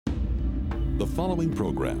The following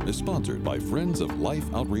program is sponsored by Friends of Life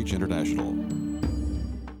Outreach International.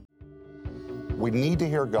 We need to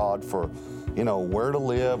hear God for, where to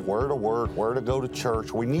live, where to work, where to go to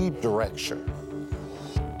church. We need direction.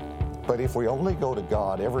 But if we only go to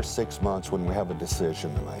God every 6 months when we have a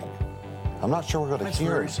decision to make, I'm not sure we're going to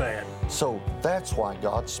hear That's very it. sad. So that's why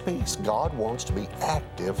God speaks. God wants to be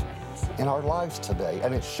active in our lives today.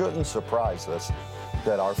 And it shouldn't surprise us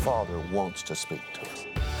that our Father wants to speak to us.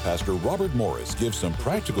 Pastor Robert Morris gives some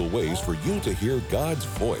practical ways for you to hear God's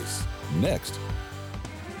voice. Next.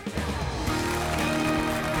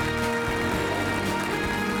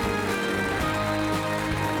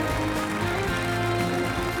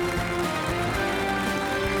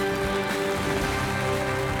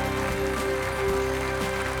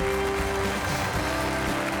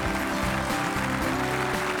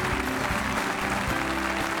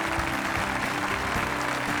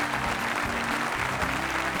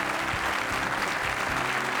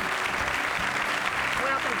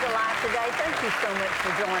 Thank you so much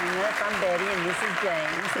for joining us. I'm Betty, and this is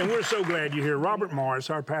James. And we're so glad you're here. Robert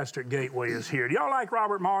Morris, our pastor at Gateway, is here. Do y'all like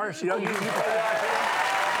Robert Morris? Robert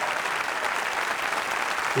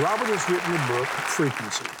has written a book,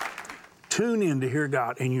 Frequency. Tune in to hear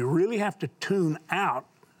God, and you really have to tune out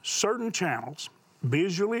certain channels,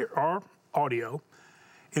 visually or audio,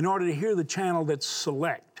 in order to hear the channel that's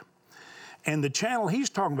select. And the channel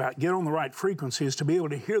he's talking about, get on the right frequency, is to be able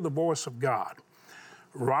to hear the voice of God.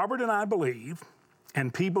 Robert and I believe,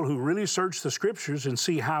 and people who really search the scriptures and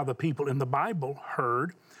see how the people in the Bible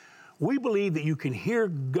heard, we believe that you can hear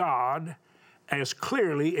God as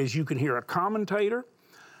clearly as you can hear a commentator,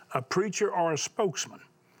 a preacher, or a spokesman.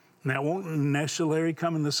 Now, it won't necessarily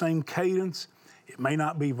come in the same cadence. It may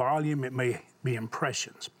not be volume, it may be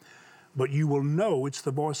impressions. But you will know it's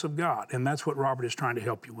the voice of God, and that's what Robert is trying to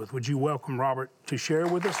help you with. Would you welcome Robert to share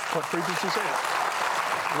with us what Frequency says?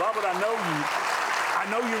 Robert, I know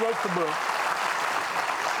you wrote the book,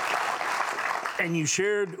 and you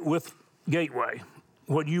shared with Gateway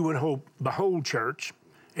what you would hope the whole church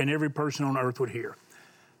and every person on earth would hear.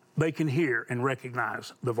 They can hear and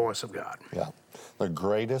recognize the voice of God. Yeah. The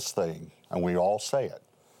greatest thing, and we all say it,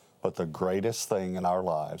 but the greatest thing in our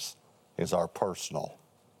lives is our personal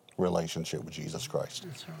relationship with Jesus Christ.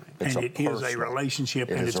 That's right. It's and it is a relationship,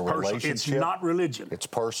 and it's personal. It's not religion. It's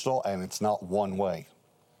personal, and it's not one way.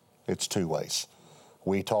 It's two ways.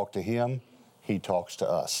 We talk to Him, He talks to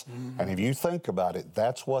us. Mm-hmm. And if you think about it,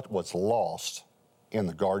 that's what was lost in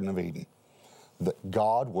the Garden of Eden. That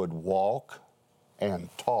God would walk and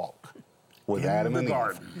talk with Adam and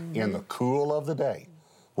Eve in the cool of the day,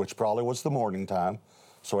 which probably was the morning time.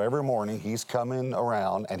 So every morning He's coming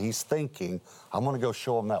around and He's thinking, I'm going to go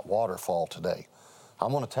show them that waterfall today.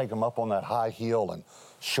 I'm going to take them up on that high hill and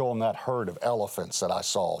show them that herd of elephants that I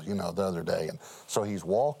saw, the other day. And so He's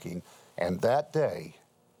walking. And that day,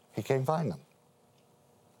 He came find them.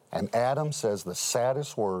 And Adam says the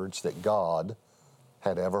saddest words that God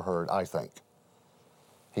had ever heard, I think.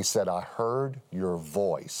 He said, I heard your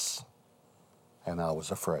voice, and I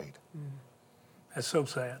was afraid. That's so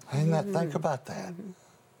sad. Think about that.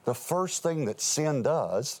 The first thing that sin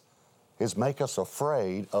does is make us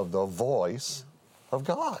afraid of the voice of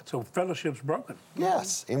God. So fellowship's broken.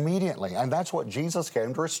 Yes, immediately. And that's what Jesus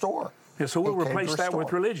came to restore. Yeah, so we'll replace that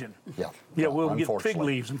with religion. Yeah, we'll get fig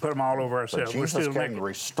leaves and put them all over ourselves. But Jesus came to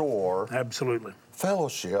restore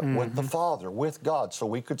fellowship with the Father, with God, so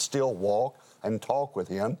we could still walk and talk with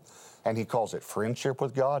Him. And He calls it friendship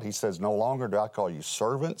with God. He says, no longer do I call you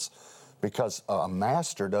servants, because a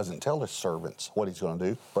master doesn't tell his servants what he's going to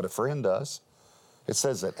do, but a friend does. It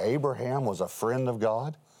says that Abraham was a friend of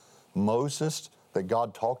God. Moses, that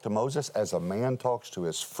God talked to Moses as a man talks to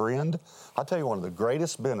his friend. I'll tell you one of the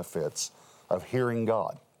greatest benefits of hearing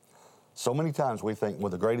God. So many times we think, well,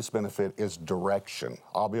 the greatest benefit is direction.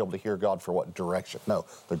 I'll be able to hear God for what direction? No,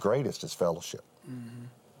 the greatest is fellowship.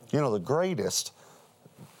 Mm-hmm. The greatest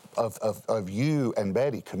of you and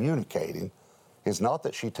Betty communicating is not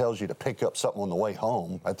that she tells you to pick up something on the way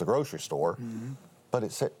home at the grocery store, but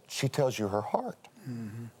it's that she tells you her heart.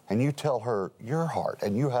 Mm-hmm. And you tell her your heart,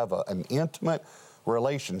 and you have an intimate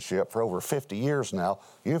relationship for over 50 years now.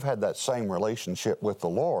 You've had that same relationship with the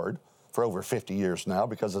Lord for over 50 years now,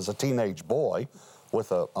 because as a teenage boy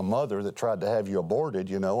with a mother that tried to have you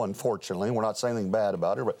aborted, unfortunately, we're not saying anything bad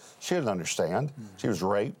about her, but she didn't understand. Mm-hmm. She was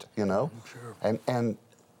raped, Sure. And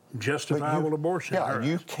justifiable abortion. Yeah,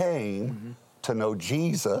 you came to know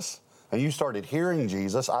Jesus, and you started hearing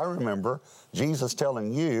Jesus. I remember Jesus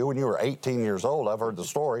telling you when you were 18 years old, I've heard the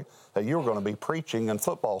story, that you were going to be preaching in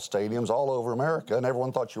football stadiums all over America, and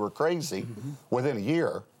everyone thought you were crazy. Within a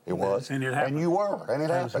year, It was. And it happened. And you were. And it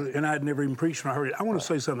happened. And I had never even preached when I heard it. I want to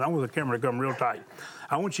say something. I want the camera to come real tight.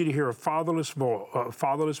 I want you to hear a fatherless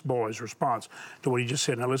boy's response to what he just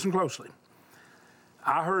said. Now listen closely.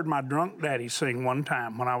 I heard my drunk daddy sing one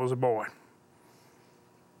time when I was a boy.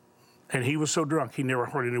 And he was so drunk he never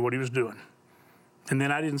hardly knew what he was doing. And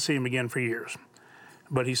then I didn't see him again for years.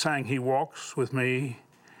 But he sang, "He walks with me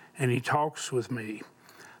and he talks with me.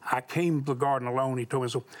 I came to the garden alone," he told me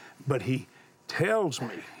so. But he tells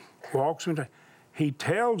me, walks into, he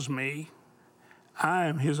tells me I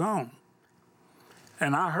am his own.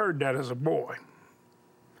 And I heard that as a boy.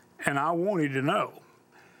 And I wanted to know.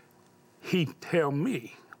 He'd tell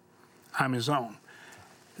me I'm his own.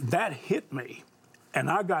 That hit me. And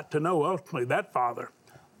I got to know ultimately that father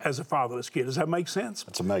as a fatherless kid. Does that make sense?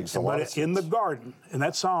 It makes a lot of sense. But in the garden, and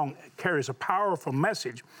that song carries a powerful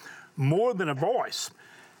message, more than a voice.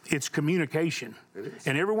 It's communication.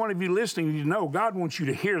 And every one of you listening, you know God wants you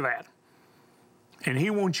to hear that. And he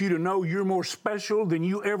wants you to know you're more special than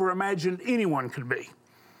you ever imagined anyone could be.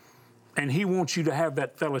 And he wants you to have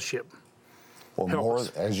that fellowship. Well,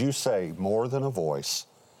 as you say, more than a voice,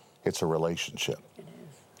 it's a relationship. It is.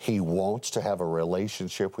 He wants to have a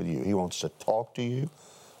relationship with you. He wants to talk to you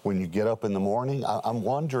when you get up in the morning. I'm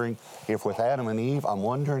wondering if with Adam and Eve, I'm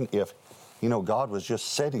wondering if, God was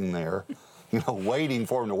just sitting there, waiting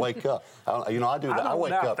for him to wake up. I do that. I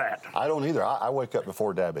wake up. That. I don't either. I wake up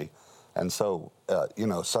before Debbie. And so,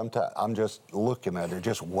 sometimes I'm just looking at her,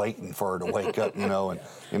 just waiting for her to wake up, and,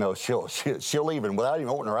 she'll even, without even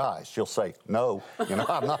opening her eyes, she'll say, "No,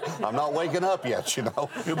 I'm not waking up yet,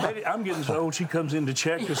 Betty, I'm getting so old, she comes in to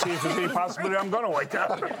check to see if there's any possibility I'm going to wake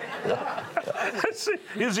up.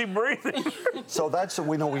 Is he breathing? So that's,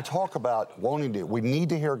 we talk about we need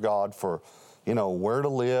to hear God for, where to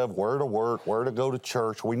live, where to work, where to go to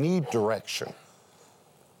church. We need direction.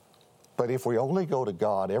 But if we only go to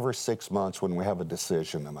God every 6 months when we have a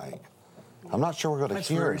decision to make, I'm not sure we're going to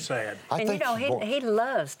hear Him. That's very sad. And he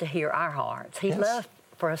loves to hear our hearts. He loves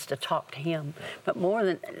for us to talk to Him. But more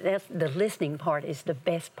than that, the listening part is the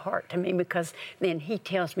best part to me, because then He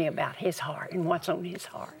tells me about His heart and what's on His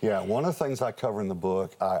heart. Yeah, one of the things I cover in the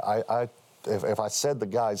book, if I said the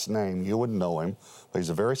guy's name, you wouldn't know him, but he's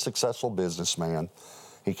a very successful businessman.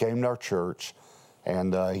 He came to our church.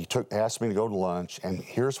 And he asked me to go to lunch, and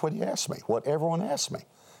here's what he asked me, what everyone asked me.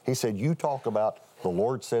 He said, "You talk about the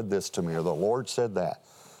Lord said this to me, or the Lord said that."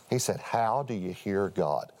 He said, "How do you hear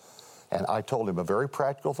God?" And I told him a very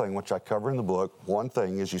practical thing, which I cover in the book. One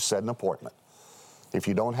thing is you set an appointment. If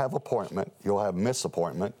you don't have appointment, you'll have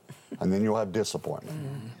misappointment, and then you'll have disappointment.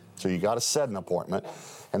 So you got to set an appointment.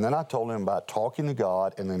 And then I told him about talking to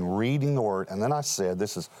God and then reading the Word. And then I said,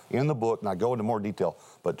 this is in the book, and I go into more detail,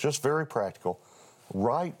 but just very practical.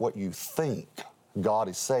 Write what you think God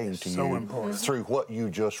is saying to you through what you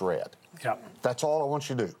just read. Yep. That's all I want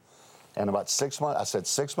you to do. And about 6 months, I said,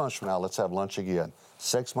 6 months from now, let's have lunch again.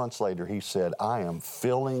 6 months later, he said, "I am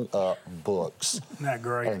filling up books." Isn't that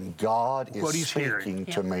great? And God is speaking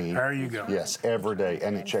to me. There you go. Yes, every day,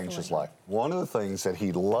 and it changed his life. One of the things that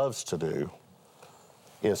he loves to do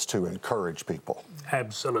is to encourage people.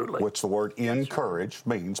 Absolutely. Which the word encourage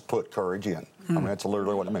means put courage in. I mean, that's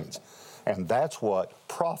literally what it means. And that's what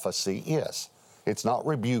prophecy is. It's not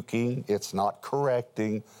rebuking, it's not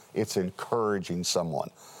correcting, it's encouraging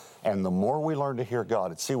someone. And the more we learn to hear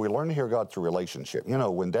God, we learn to hear God through relationship.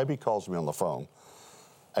 When Debbie calls me on the phone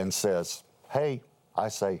and says, "Hey," I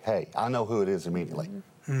say, "Hey." I know who it is immediately.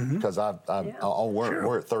 Because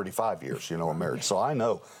we're at 35 years, of marriage. So I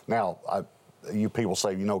know. Now, you people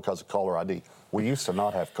say, because of caller ID. We used to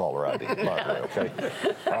not have caller ID, by the way, okay?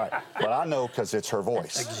 All right. But I know because it's her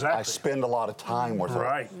voice. Exactly. I spend a lot of time with her.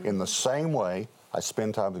 Right. In the same way, I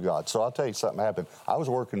spend time with God. So I'll tell you something happened. I was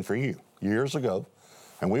working for you years ago,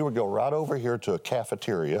 and we would go right over here to a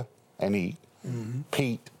cafeteria and eat.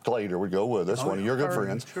 Pete Glader would go with us, one of your good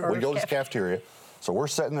friends. We'd go to the cafeteria. So we're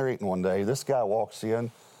sitting there eating one day. This guy walks in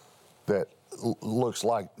that looks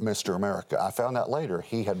like Mr. America. I found out later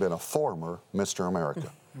he had been a former Mr.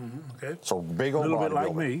 America. Okay. So big old bodybuilder. A little bit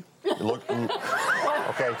like me.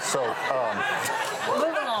 Okay, so Move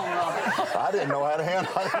along, Robert. I didn't know how to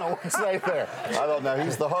handle. I didn't know what to say there. I don't know.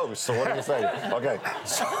 He's the host, so what do you say? Okay,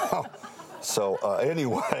 so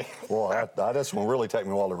anyway, well, this one really take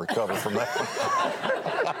me a while to recover from that.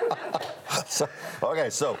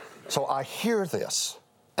 So I hear this,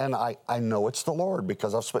 and I know it's the Lord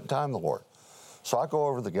because I've spent time with the Lord. So I go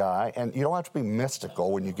over to the guy, and you don't have to be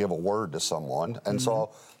mystical when you give a word to someone. And so,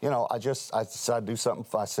 I decided to do something.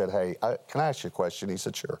 I said, "Hey, can I ask you a question?" He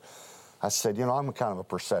said, "Sure." I said, I'm kind of a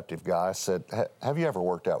perceptive guy. I said, "Have you ever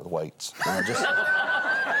worked out with weights?"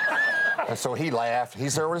 And so he laughed.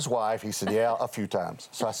 He's there with his wife. He said, yeah, a few times.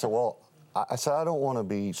 So I said, well, I said, I don't want to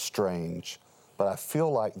be strange, but I feel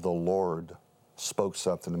like the Lord spoke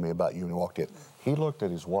something to me about you when he walked in. He looked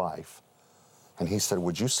at his wife, and he said,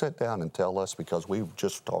 would you sit down and tell us, because we were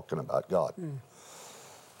just talking about God.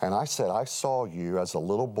 And I said, I saw you as a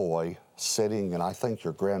little boy sitting in, I think,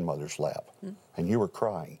 your grandmother's lap, and you were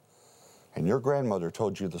crying. And your grandmother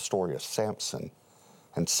told you the story of Samson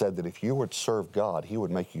and said that if you would serve God, he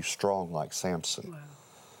would make you strong like Samson. Wow.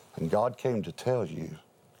 And God comes to tell you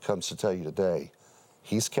today,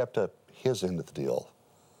 he's kept up his end of the deal,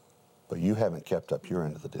 but you haven't kept up your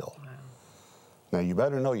end of the deal. Wow. Now, you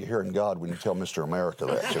better know you're hearing God when you tell Mr. America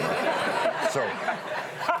that, you know. So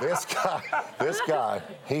this guy,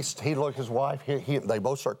 he looked at his wife, they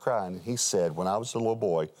both start crying, and he said, when I was a little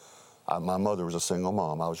boy, my mother was a single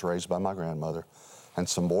mom. I was raised by my grandmother, and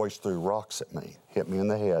some boys threw rocks at me, hit me in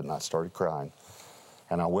the head, and I started crying.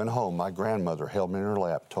 And I went home. My grandmother held me in her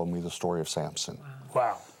lap, told me the story of Samson.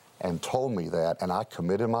 Wow. And told me that, and I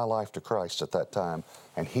committed my life to Christ at that time.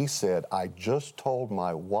 And he said, I just told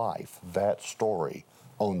my wife that story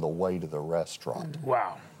on the way to the restaurant.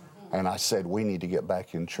 Wow. And I said, we need to get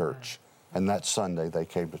back in church. And that Sunday, they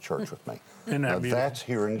came to church with me. Isn't that now, beautiful? that's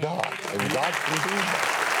hearing God, and God can do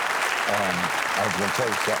that. I was going to tell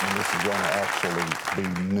you something. This is going to actually be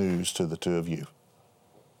news to the two of you,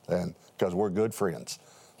 and because we're good friends.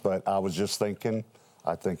 But I was just thinking,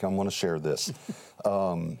 I think I'm going to share this.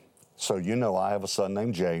 So you know I have a son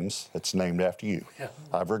named James. It's named after you. Yeah.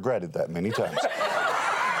 I've regretted that many times.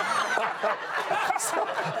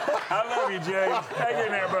 I love you, James. Hang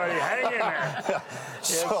in there, buddy. Hang in there.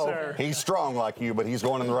 Yes, sir. He's strong like you, but he's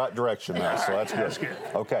going in the right direction now, so that's good. That's good.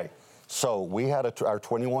 Okay, so we had our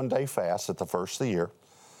 21-day fast at the first of the year,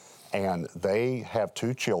 and they have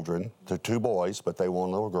two children. They're two boys, but they want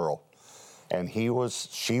a little girl. And she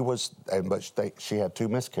had two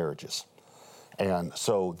miscarriages. And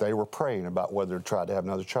so they were praying about whether to try to have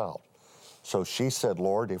another child. So she said,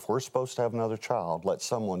 Lord, if we're supposed to have another child, let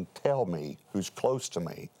someone tell me who's close to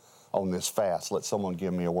me on this fast. Let someone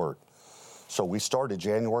give me a word. So we started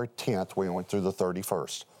January 10th. We went through the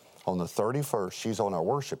 31st. On the 31st, she's on our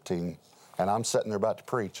worship team, and I'm sitting there about to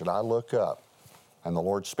preach, and I look up, and the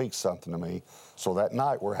Lord speaks something to me. So that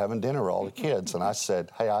night, we're having dinner with all the kids, and I said,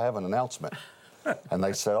 hey, I have an announcement. And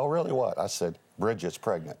they said, oh, really, what? I said, Bridget's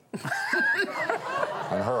pregnant.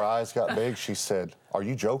 And her eyes got big. She said, are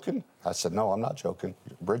you joking? I said, no, I'm not joking.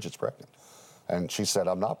 Bridget's pregnant. And she said,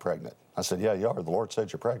 I'm not pregnant. I said, yeah, you are. The Lord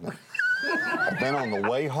said you're pregnant. And then on the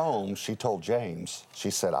way home, she told James, she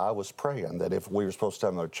said, I was praying that if we were supposed to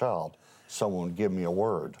have another child, someone would give me a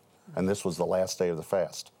word. And this was the last day of the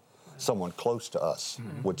fast. Someone close to us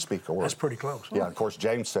would speak a word. That's pretty close. Yeah, of course,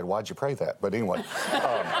 James said, why'd you pray that? But anyway.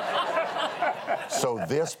 So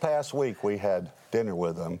this past week, we had dinner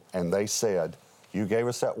with them, and they said, you gave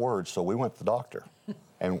us that word, so we went to the doctor.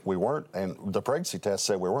 And we weren't, and the pregnancy test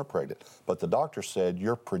said we weren't pregnant. But the doctor said,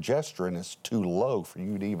 your progesterone is too low for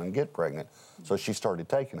you to even get pregnant. So she started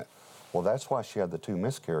taking it. Well, that's why she had the two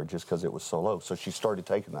miscarriages, because it was so low. So she started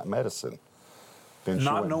taking that medicine. Then she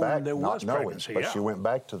not went knowing back, there not was knowing, pregnancy, but yeah. she went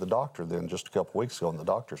back to the doctor then just a couple weeks ago, and the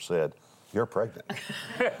doctor said, you're pregnant.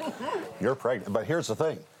 You're pregnant. But here's the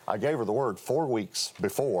thing. I gave her the word 4 weeks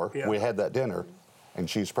before we had that dinner, and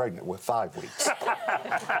she's pregnant with 5 weeks.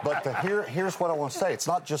 But here's what I want to say. It's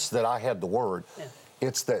not just that I had the word. Yeah.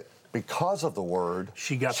 It's that because of the word,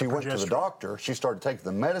 she went to the doctor, she started taking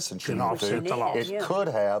the medicine she needed to. It could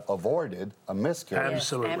have avoided a miscarriage.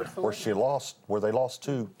 Absolutely. Where they lost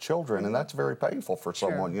 2 children, and that's very painful for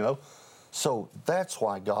someone, you know. So that's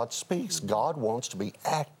why God speaks. God wants to be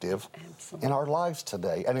active in our lives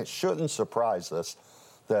today, and it shouldn't surprise us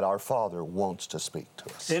that our Father wants to speak to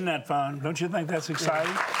us. Isn't that fun? Don't you think that's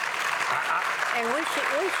exciting? And we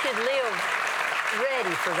should live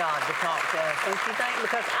ready for God to talk to us, don't you think?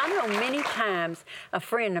 Because I know many times a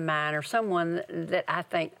friend of mine or someone that I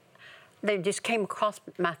think, they just came across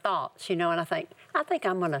my thoughts, you know, and I think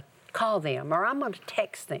I'm going to call them or I'm going to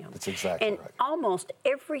text them. That's exactly right. And almost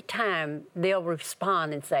every time they'll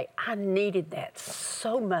respond and say, I needed that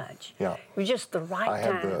so much. Yeah. It was just the right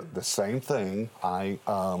time. I had the same thing. I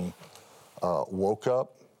woke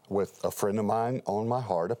up with a friend of mine on my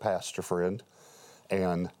heart, a pastor friend,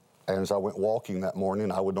 and as I went walking that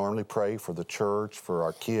morning, I would normally pray for the church, for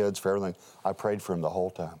our kids, for everything. I prayed for him the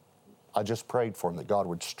whole time. I just prayed for him that God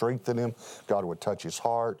would strengthen him, God would touch his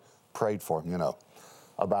heart, prayed for him, you know.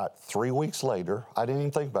 About 3 weeks later, I didn't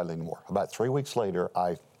even think about it anymore. About 3 weeks later,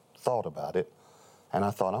 I thought about it, and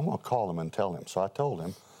I thought, I'm going to call him and tell him. So I told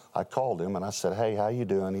him. I called him, and I said, hey, how you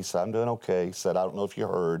doing? He said, I'm doing okay. He said, I don't know if you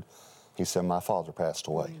heard. He said, my father passed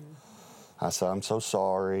away. I said, I'm so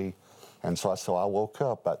sorry. And so I woke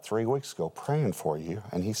up about 3 weeks ago praying for you.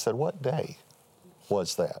 And he said, what day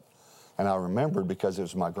was that? And I remembered because it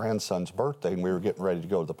was my grandson's birthday and we were getting ready to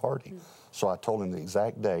go to the party. So I told him the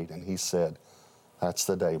exact date, and he said, that's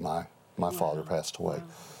the day my father passed away. Wow.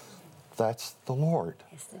 That's the Lord.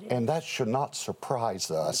 Yes, and that should not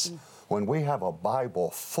surprise us. When we have a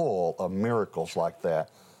Bible full of miracles like that,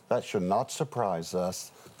 that should not surprise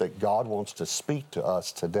us that God wants to speak to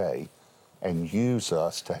us today and use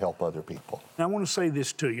us to help other people. I want to say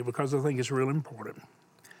this to you because I think it's real important.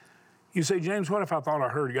 You say, James, what if I thought I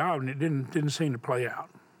heard God and it didn't seem to play out?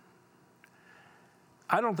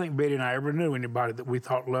 I don't think Betty and I ever knew anybody that we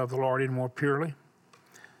thought loved the Lord any more purely.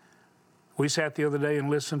 We sat the other day and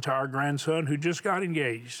listened to our grandson who just got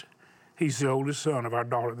engaged. He's the oldest son of our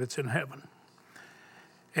daughter that's in heaven.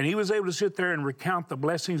 And he was able to sit there and recount the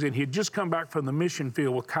blessings, and he had just come back from the mission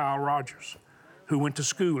field with Kyle Rogers, who went to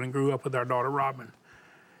school and grew up with our daughter Robin.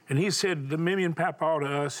 And he said, the Mimi and Papa to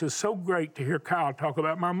us is so great to hear Kyle talk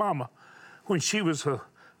about my mama when she was a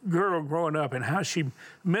girl growing up and how she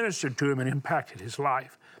ministered to him and impacted his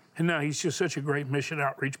life. And now he's just such a great mission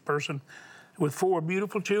outreach person with 4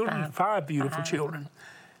 beautiful children, 5 beautiful children.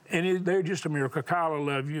 And they're just a miracle. Kyle, I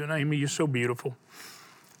love you, and Amy, you're so beautiful.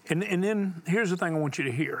 And then here's the thing I want you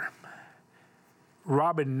to hear.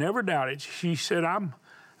 Robin never doubted. She said, I'm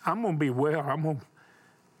going to be well.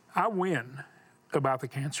 I win about the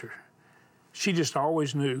cancer. She just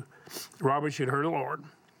always knew Robin should heard the Lord.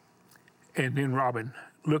 And then Robin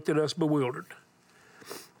looked at us bewildered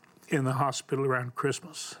in the hospital around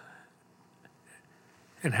Christmas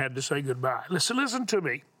and had to say goodbye. Listen to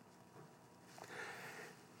me.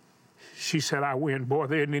 She said, I win. Boy,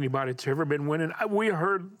 there isn't anybody that's ever been winning. We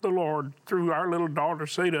heard the Lord through our little daughter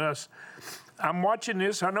say to us, I'm watching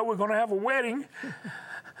this. I know we're going to have a wedding,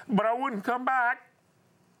 but I wouldn't come back.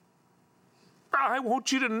 I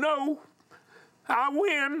want you to know I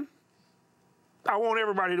win. I want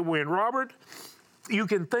everybody to win. Robert, you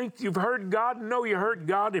can think you've heard God. No, you heard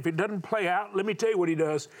God. If it doesn't play out, let me tell you what he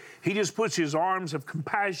does. He just puts his arms of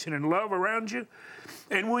compassion and love around you.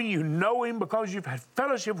 And when you know him because you've had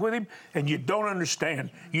fellowship with him and you don't understand,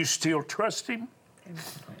 you still trust him.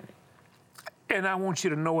 And I want you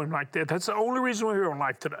to know him like that. That's the only reason we're here on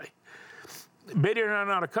Life Today. Betty and I are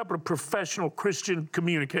not a couple of professional Christian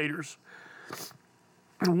communicators.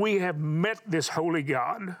 We have met this holy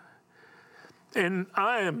God. And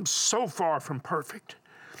I am so far from perfect.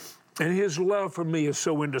 And his love for me is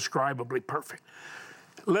so indescribably perfect.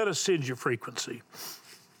 Let us send you frequency.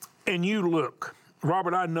 And you look.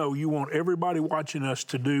 Robert, I know you want everybody watching us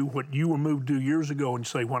to do what you were moved to do years ago and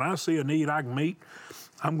say, when I see a need I can meet,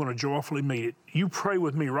 I'm going to joyfully meet it. You pray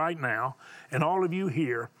with me right now, and all of you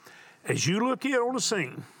here, as you look in on the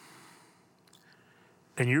scene,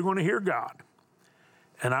 and you're going to hear God,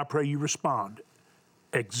 and I pray you respond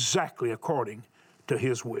exactly according to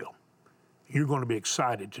his will. You're going to be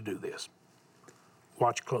excited to do this.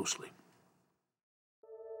 Watch closely.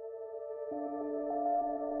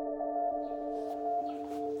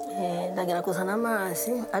 Ndagera kuzana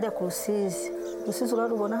amazi ariya ku rusizi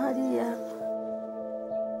urarubona hariya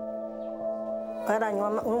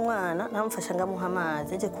baranywa umwana namufasha ngamuha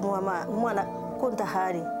amazi aje kumuha umwana ko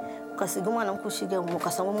ndahari ukasiga umwana mukushiga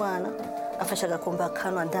mukasanga umwana afasha agakomba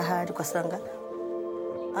kanwa ndahari ukasanga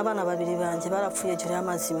abana babiri banje barapfuye jure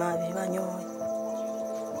amazi mabi banyoye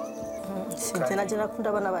sinze naje nakunda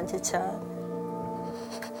abana banje cyane.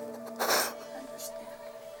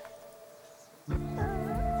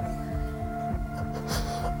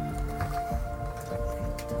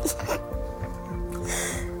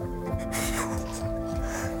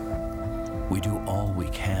 We do all we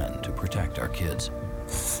can to protect our kids,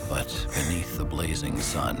 but beneath the blazing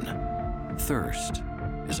sun, thirst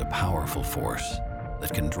is a powerful force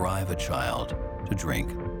that can drive a child to drink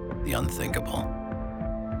the unthinkable.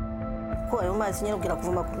 Kwa ayo mazi nyine ugira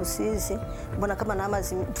kuvuma ku rusizi mbona kama na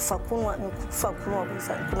amazi tufa kunwa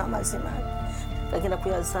gusa kuna amazi mabi lakini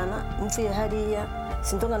kuyazana mvuye hariya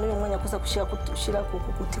sindonga n'uyu mwanya kuza kushira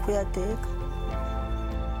kuti kuyateka.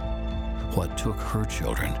 What took her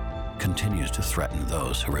children continues to threaten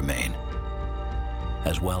those who remain,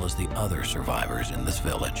 as well as the other survivors in this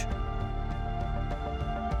village.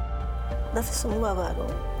 Ndafise umubabaro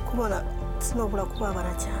kubona sinobura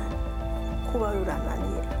kubabara cyane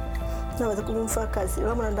kubarurananiye nabaza kumfakazi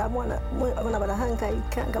bamuna ndamwana abana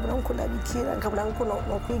barahangayika ngabona nko nabikira ngabona nko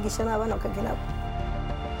no kwigisha n'abana bakagena.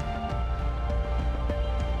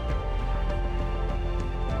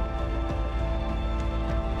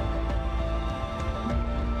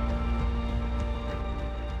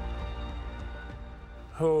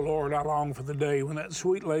 Oh, Lord, I long for the day when that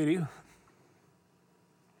sweet lady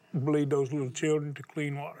lead those little children to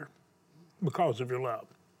clean water because of your love.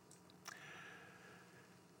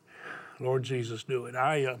 Lord Jesus, do it.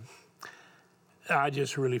 I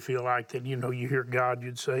just really feel like that, you hear God,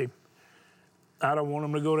 you'd say, I don't want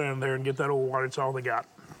them to go down there and get that old water. It's all they got.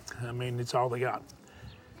 I mean, it's all they got.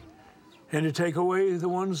 And to take away the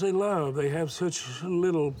ones they love. They have such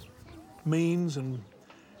little means, and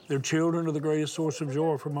their children are the greatest source of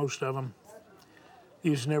joy for most of them.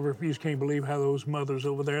 You just can't believe how those mothers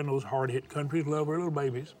over there in those hard-hit countries love their little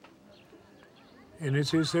babies. And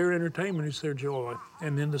it's their entertainment, it's their joy.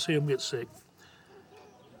 And then to see them get sick.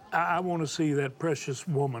 I want to see that precious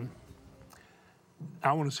woman.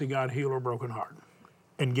 I want to see God heal her broken heart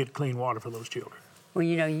and get clean water for those children. Well,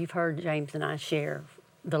 you've heard James and I share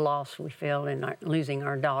the loss we feel in losing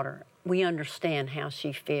our daughter. We understand how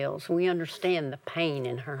she feels. We understand the pain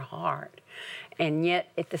in her heart. And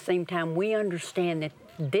yet, at the same time, we understand that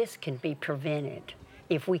this can be prevented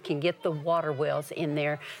if we can get the water wells in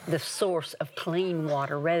there, the source of clean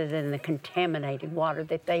water rather than the contaminated water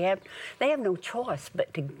that they have. They have no choice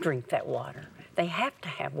but to drink that water. They have to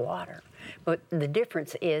have water. But the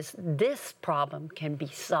difference is this problem can be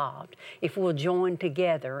solved if we'll join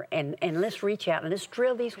together and let's reach out and let's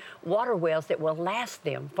drill these water wells that will last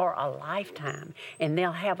them for a lifetime. And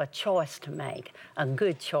they'll have a choice to make, a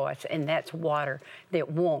good choice, and that's water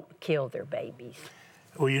that won't kill their babies.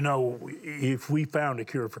 Well, if we found a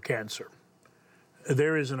cure for cancer,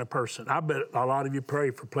 there isn't a person. I bet a lot of you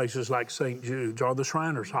pray for places like St. Jude's or the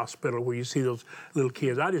Shriners Hospital where you see those little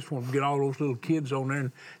kids. I just want to get all those little kids on there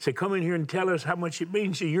and say, come in here and tell us how much it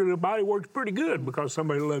means to you. Your little body works pretty good because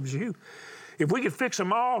somebody loves you. If we could fix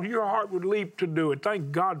them all, your heart would leap to do it.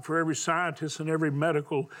 Thank God for every scientist and every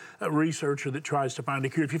medical researcher that tries to find a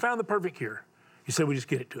cure. If you found the perfect cure, you say, we just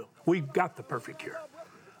get it to them. We've got the perfect cure.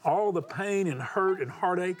 All the pain and hurt and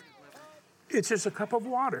heartache, it's just a cup of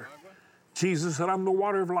water. Jesus said, I'm the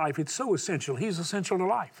water of life. It's so essential. He's essential to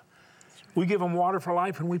life. We give them water for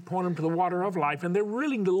life, and we point them to the water of life, and they're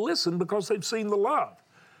willing to listen because they've seen the love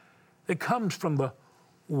that comes from the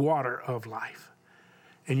water of life.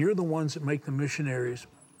 And you're the ones that make the missionaries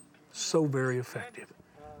so very effective.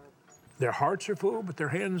 Their hearts are full, but their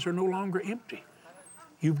hands are no longer empty.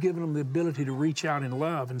 You've given them the ability to reach out in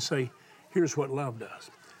love and say, here's what love does.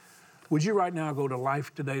 Would you right now go to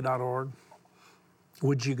lifetoday.org?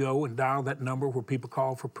 Would you go and dial that number where people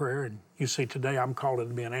call for prayer and you say, today I'm calling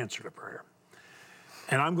to be an answer to prayer.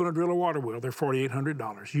 And I'm going to drill a water well. They're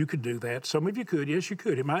 $4,800. You could do that. Some of you could. Yes, you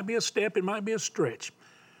could. It might be a step. It might be a stretch.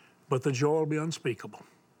 But the joy will be unspeakable.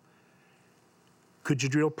 Could you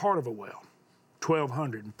drill part of a well?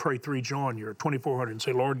 1,200 and pray 3 join you, or 2,400 and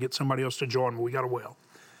say, Lord, get somebody else to join me. We got a well.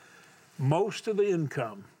 Most of the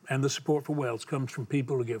income and the support for wells comes from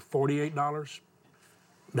people who give $48.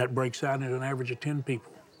 That breaks out into an average of 10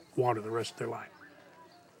 people water the rest of their life.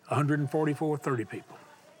 144, 30 people.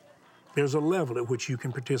 There's a level at which you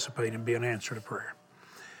can participate and be an answer to prayer.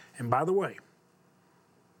 And by the way,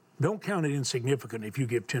 don't count it insignificant if you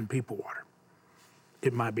give 10 people water.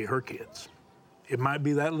 It might be her kids. It might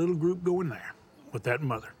be that little group going there with that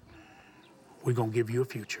mother. We're going to give you a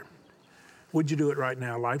future. Would you do it right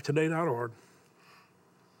now? Lifetoday.org.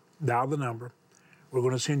 Dial the number. We're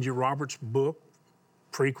going to send you Robert's book,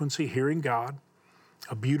 Frequency, Hearing God,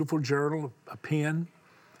 a beautiful journal, a pen.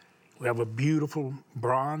 We have a beautiful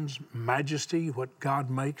bronze Majesty, what God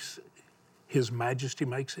makes, His Majesty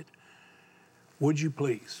makes it. Would you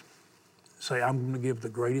please say, I'm going to give the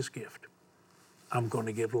greatest gift. I'm going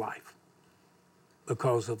to give life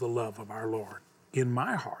because of the love of our Lord in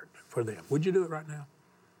my heart for them. Would you do it right now?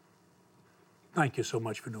 Thank you so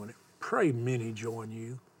much for doing it. Pray many join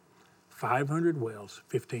you. 500 wells,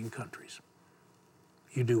 15 countries.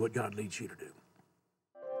 You do what God leads you to do.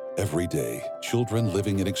 Every day, children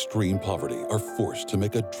living in extreme poverty are forced to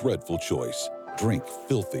make a dreadful choice: drink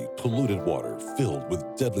filthy, polluted water filled with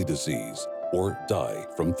deadly disease, or die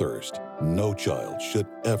from thirst. No child should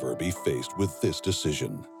ever be faced with this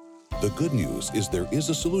decision. The good news is there is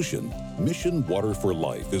a solution. Mission Water for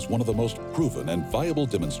Life is one of the most proven and viable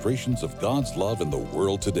demonstrations of God's love in the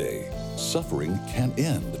world today. Suffering can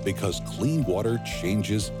end because clean water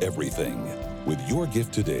changes everything. With your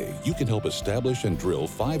gift today, you can help establish and drill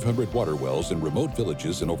 500 water wells in remote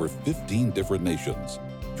villages in over 15 different nations.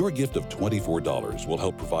 Your gift of $24 will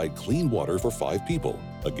help provide clean water for 5 people.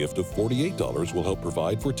 A gift of $48 will help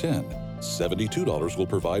provide for 10. $72 will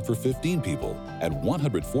provide for 15 people, and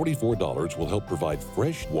 $144 will help provide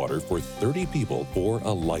fresh water for 30 people for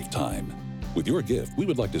a lifetime. With your gift, we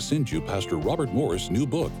would like to send you Pastor Robert Morris' new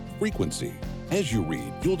book, Frequency, As you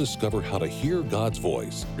read, you'll discover how to hear God's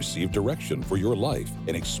voice, receive direction for your life,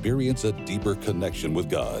 and experience a deeper connection with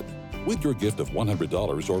God. With your gift of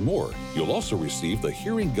 $100 or more, you'll also receive the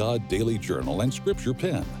Hearing God Daily Journal and Scripture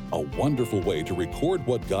Pen, a wonderful way to record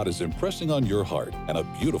what God is impressing on your heart and a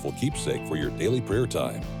beautiful keepsake for your daily prayer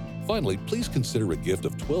time. Finally, please consider a gift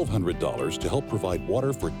of $1,200 to help provide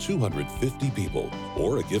water for 250 people,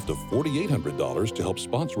 or a gift of $4,800 to help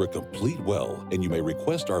sponsor a complete well, and you may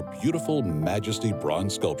request our beautiful Majesty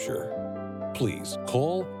bronze sculpture. Please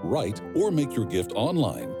call, write, or make your gift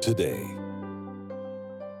online today.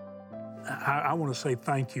 I want to say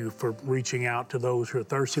thank you for reaching out to those who are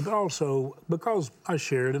thirsty, but also because I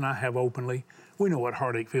shared and I have openly, we know what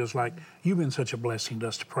heartache feels like. You've been such a blessing to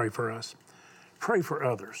us to pray for us. Pray for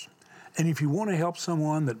others. And if you want to help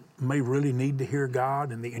someone that may really need to hear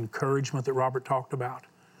God and the encouragement that Robert talked about,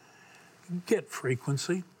 get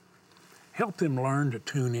frequency. Help them learn to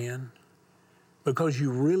tune in, because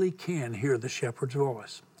you really can hear the shepherd's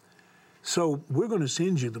voice. So we're going to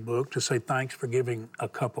send you the book to say thanks for giving a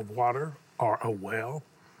cup of water or a well.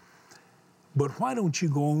 But why don't you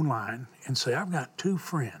go online and say, I've got 2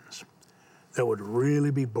 friends that would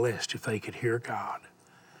really be blessed if they could hear God.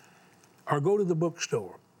 Or go to the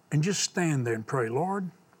bookstore and just stand there and pray, Lord,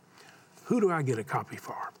 who do I get a copy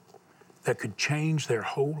for that could change their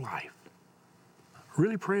whole life?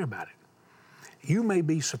 Really pray about it. You may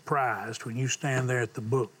be surprised when you stand there at the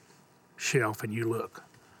bookshelf and you look,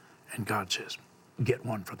 and God says, get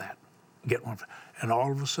one for that, get one for that. And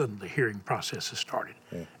all of a sudden, the hearing process has started,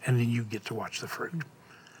 and then you get to watch the fruit.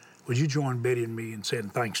 Would you join Betty and me in saying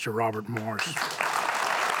thanks to Robert Morris?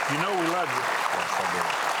 You know we love you. Yes, I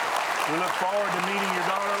do. We look forward to meeting your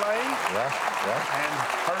daughter, Lane, and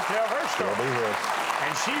her tell her story. She'll be here.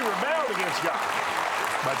 And she rebelled against God,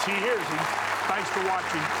 but she hears him. Thanks for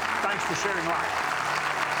watching. Thanks for sharing life.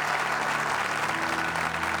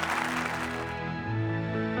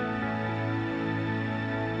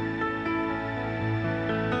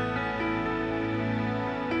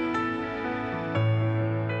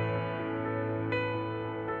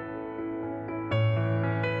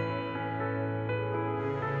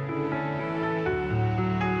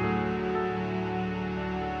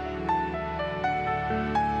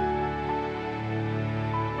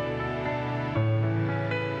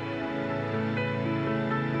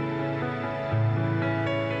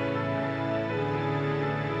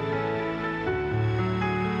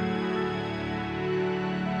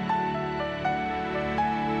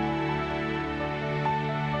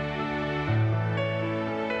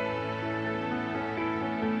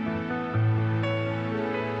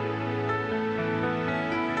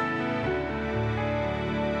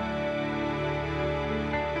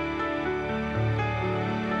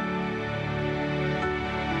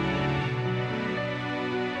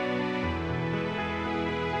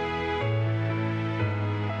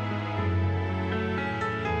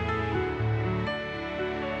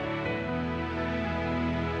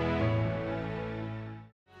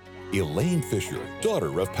 Elaine Fisher,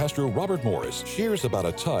 daughter of Pastor Robert Morris, shares about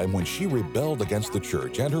a time when she rebelled against the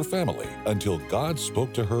church and her family until God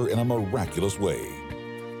spoke to her in a miraculous way.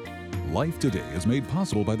 Life Today is made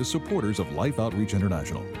possible by the supporters of Life Outreach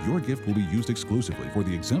International. Your gift will be used exclusively for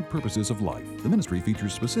the exempt purposes of life. The ministry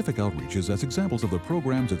features specific outreaches as examples of the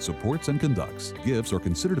programs it supports and conducts. Gifts are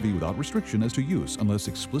considered to be without restriction as to use unless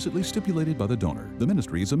explicitly stipulated by the donor. The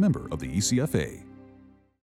ministry is a member of the ECFA.